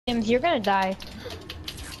James, you're gonna die.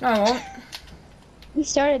 No, I won't. We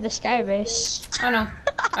started the Skybase. I know.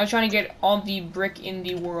 I was trying to get all the brick in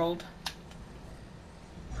the world.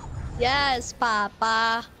 Yes,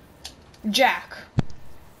 Papa. Jack.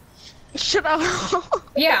 Shut up.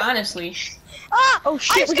 Yeah, honestly. Ah! Oh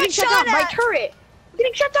shit, we're getting shut down by a turret. We're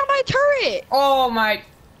getting shut down by a turret. Oh my.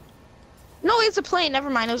 No, it's a plane. Never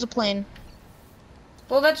mind, it was a plane.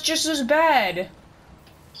 Well, that's just as bad.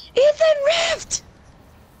 Ethan Rift!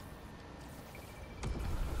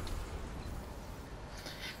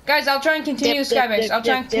 Guys, I'll try and continue the Skybase. I'll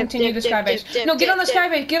try and continue the Skybase. No, get on the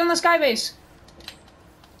Skybase. Get on the Skybase.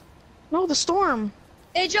 No, the storm.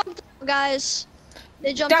 They jumped up, guys.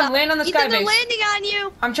 They jumped Down, up. land on the Ethan, Skybase. they're landing on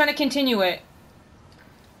you. I'm trying to continue it.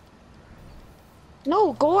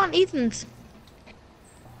 No, go on Ethan's.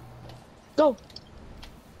 Go.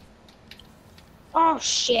 Oh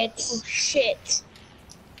shit. Oh, shit.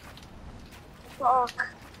 Fuck.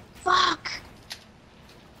 Fuck.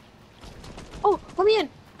 Oh, let me in.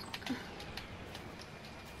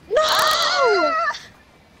 No!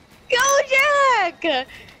 Go, Jack! Go!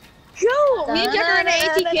 Me and Jack are in the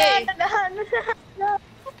ATK.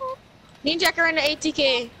 Me and Jack are in the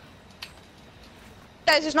ATK.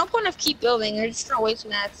 Guys, there's no point of keep building. They're just gonna waste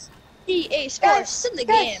mats. EA Sports, in the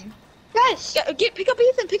game. Guys! Pick up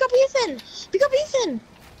Ethan! Pick up Ethan! Pick up Ethan!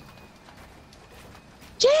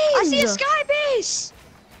 James! I see a Skybase!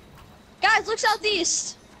 Guys, look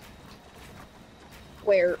southeast.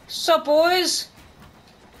 Where? Sup, boys?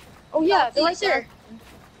 Oh yeah, they're right there.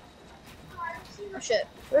 Oh shit.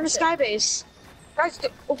 We're in a Skybase. Guys,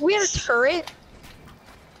 if we had a turret.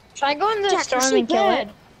 Should I go in the Jack, storm you're so and kill bad.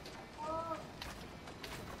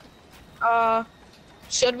 it?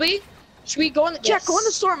 Should we? Should we go in the Jack, go in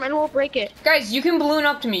the storm and we'll break it. Guys, you can balloon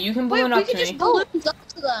up to me. You can balloon up to me. We can just balloons up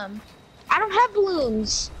to them. I don't have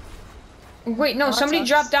balloons. Wait, no, somebody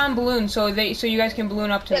dropped down balloons so you guys can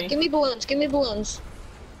balloon up to me. Give me balloons. Give me balloons.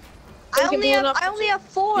 I only have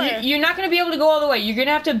 4. You're not gonna be able to go all the way. You're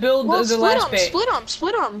gonna have to build the last bit.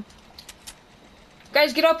 Split them.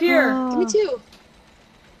 Guys, get up here. Give me 2.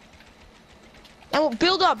 And we'll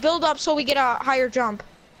build up so we get a higher jump.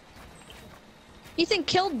 Ethan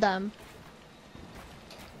killed them.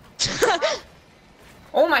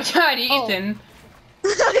 Oh my god, Ethan.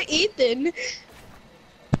 Ethan.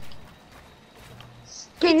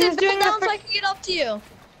 Ethan, Build down so I can get up to you.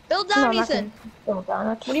 Build down, Ethan. Build down.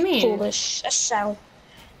 That's What do you mean? Foolish. That's sound.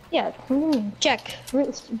 Yeah. What do you mean? Jack,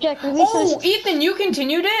 release Oh, us. Ethan, you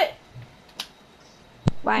continued it?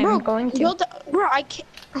 Why I'm going to. Bro, I can't.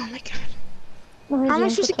 Oh my god. How am I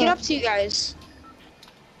supposed to get up to you guys?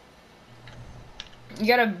 You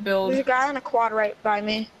gotta build. There's a guy on a quad right by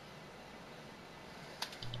me.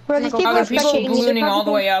 Bro, these people Other are people cheating. ballooning all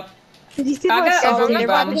the way up. These people I got are a boogie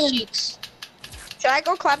bomb. Cheeks. Should I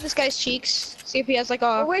go clap this guy's cheeks? See if he has like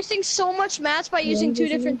a. We're wasting so much mats by using 2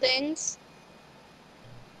 different things.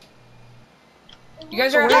 You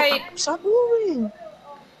guys are right. Stop moving.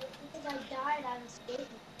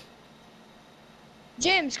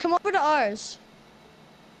 James, come over to ours.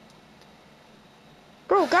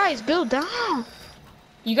 Bro, guys, build down.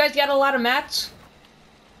 You guys got a lot of mats?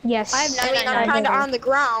 Yes. I have 99. I'm kind of on the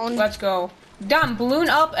ground. Let's go. Dom, balloon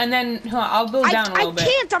up and then I'll build down a little bit. I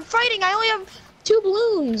can't. I'm fighting. I only have 2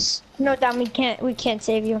 balloons. No, Dom, we can't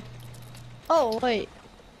save you. Oh wait.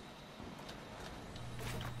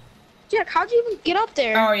 Jack, how'd you even get up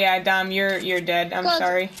there? Oh yeah, Dom, you're dead. I'm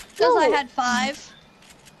sorry. Because I had 5.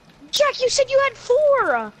 Jack, you said you had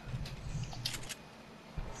 4.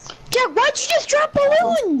 Jack, why'd you just drop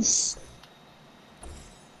balloons?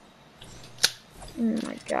 Oh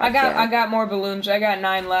my god. I got more balloons. I got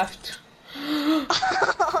 9 left.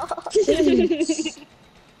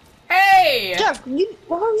 Hey! Jack,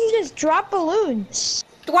 why don't you just drop balloons?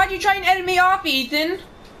 Why'd you try and edit me off, Ethan?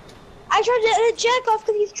 I tried to edit Jack off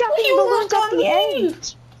because he's dropping balloons at the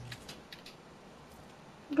end.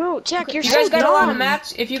 Bro, Jack, you're You so guys got dumb. a lot of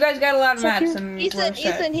mats? If you guys got a lot of mats, then we're set.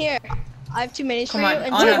 Ethan, here. I have 2 minis for Come you, on,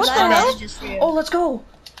 and on us, 2 on us. messages for you. Oh, let's go.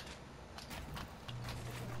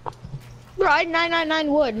 Bro, I had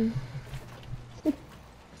 999 wood.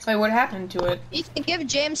 Wait, what happened to it? Ethan, give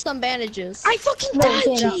James some bandages. I fucking died,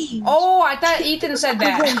 James. Oh, I thought Ethan said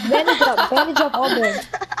that. Bandage up all day.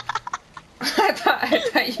 I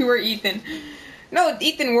thought you were Ethan. No,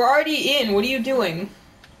 Ethan, we're already in. What are you doing?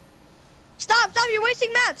 Stop, you're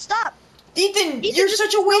wasting mats, stop. Ethan, you're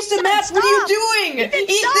such a waste of mats. What are you doing?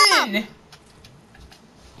 Ethan!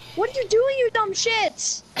 What are you doing, you dumb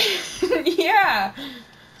shits? Yeah.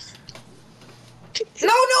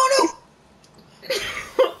 No.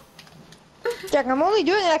 Jack, I'm only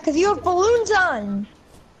doing that because you have balloons on.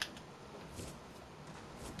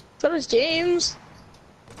 So does James.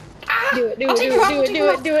 Ah, Do it, do I'll it, take do you it, off, do I'll it, take do you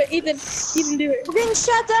it, off. do it, Ethan, do it. We're getting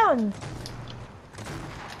shot down.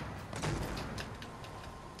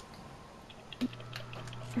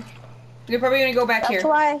 They're probably gonna go back That's here.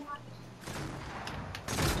 why.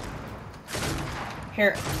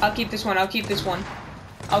 Here, I'll keep this one. I'll keep this one.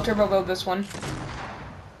 I'll turbo build this one.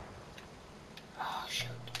 Oh shoot.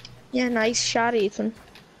 Yeah, nice shot, Ethan.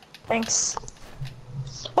 Thanks. Where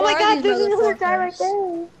Oh my are god, these there's another guy right motherfuckers?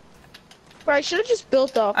 there. Bro, I should have just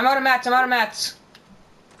built up. I'm out of mats. I'm out of mats.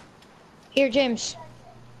 Here, James.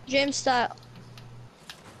 James style.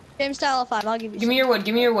 James style 5, I'll give you Give me your wood.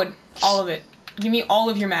 Give me your wood. All of it. Give me all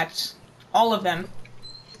of your mats. All of them.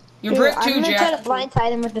 Your Dude, brick I'm too, gonna try to Jack.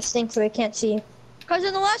 blindside him with this thing so they can't see. Because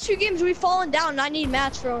in the last few games, we've fallen down, and I need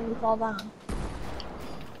mats for when we fall down.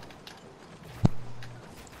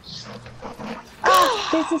 Ah,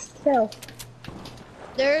 this is kill.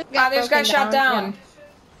 There's This guy shot down. yeah.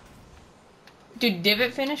 Dude,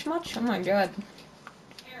 divot finish much? Oh my god.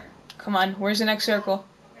 Come on, where's the next circle?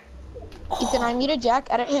 Ethan, I muted Jack.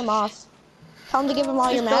 Edit him off. Tell him to give him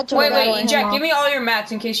all your mats. Wait, Jack, give me all your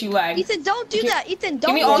mats in case you lag. Ethan, don't do that. Ethan,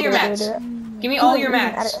 don't Give me do all your that. mats. Give me all your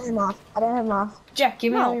Edit mats. him off. Edit him off. Jack,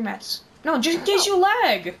 give me No. all your mats. No, just in case you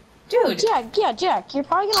lag. Oh, Dude. Jack, yeah, Jack. You're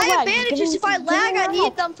probably gonna I have lag. Just give bandages. him- If I give me lag, your I need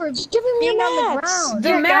mats. them for Just give him being your on the mats. ground. The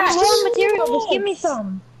Jack, mats. I'm low on material. Just give me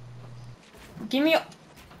some. Give me...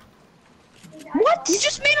 What? You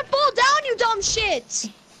just made it fall down, you dumb shit.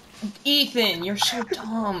 Ethan, you're so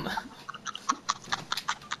dumb.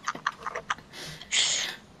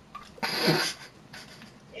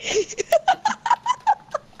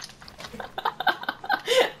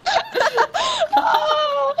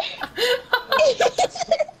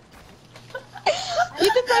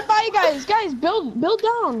 Ethan's right by you guys. Guys, build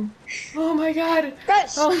down. Oh my god.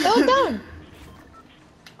 Guys, Oh. build down.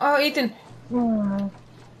 Oh, Ethan.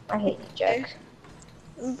 I hate you, Jack.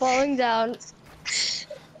 I'm falling down.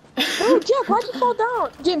 Oh, Jack, why'd you fall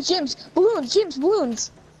down? James,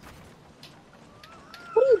 balloons.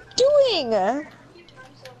 What are you doing?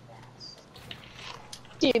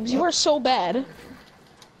 James, you are so bad.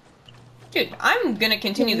 Dude, I'm gonna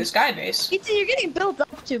continue the Skybase. Ethan, you're getting built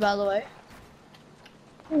up too, by the way.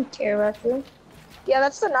 I don't care about you. Yeah,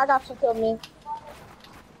 that's the knockoff who killed me.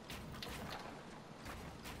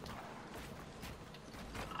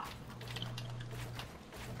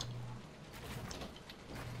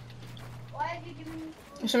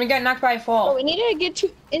 Somebody got knocked by a Oh, fall. we needed to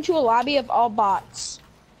get into a lobby of all bots.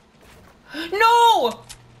 No!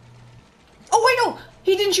 Oh wait, no!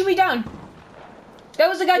 He didn't shoot me down. That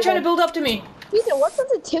was the guy trying to build up to me. Ethan, what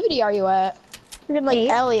sensitivity are you at? You're in like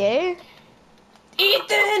LEA?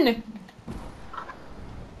 Ethan!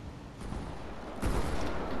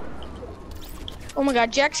 Oh my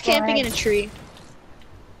god, Jack's camping in a tree.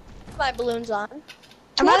 My balloon's on.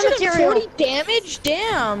 I'm out of material. 240 damage?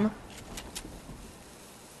 Damn.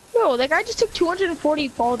 Bro, that guy just took 240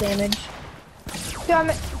 fall damage.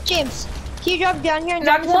 James, can you drop down here and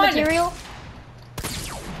Knock drop me some one. material?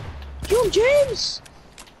 Yo, James!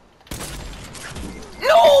 No!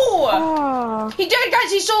 Oh. He did it,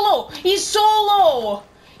 guys. He's so low. He's so low.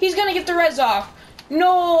 He's gonna get the res off.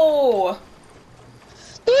 No!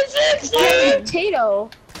 360! Potato.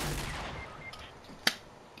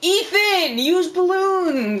 Ethan, use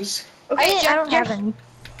balloons. Okay, I don't have any.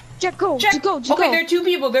 Jack, go. Check. Just go. Okay, there are two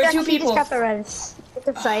people. There are two He people. just got the res. Get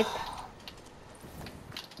the scythe.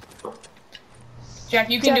 Jack,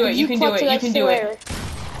 you can do it. You can do it. You can do it.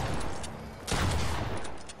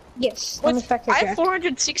 Yes. Let me spectate I have Jack.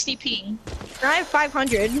 460p. And I have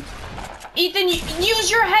 500. Ethan, use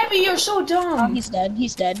your heavy. You're so dumb. Oh, he's dead.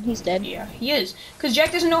 He's dead. He's dead. Yeah, he is. Because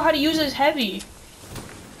Jack doesn't know how to use his heavy.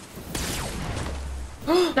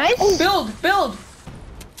 Nice. Oh, build.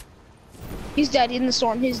 He's dead in the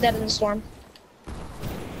storm. He's dead in the storm.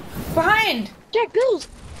 Behind. Jack, build.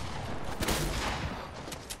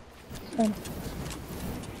 Come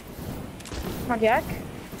on, Jack.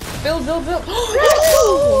 Build. No!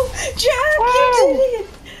 Jack, you did it.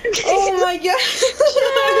 Oh my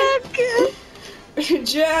god.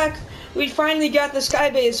 Jack, we finally got the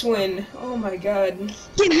Skybase win. Oh my god.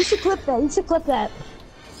 Jim, you should clip that.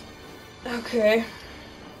 Okay.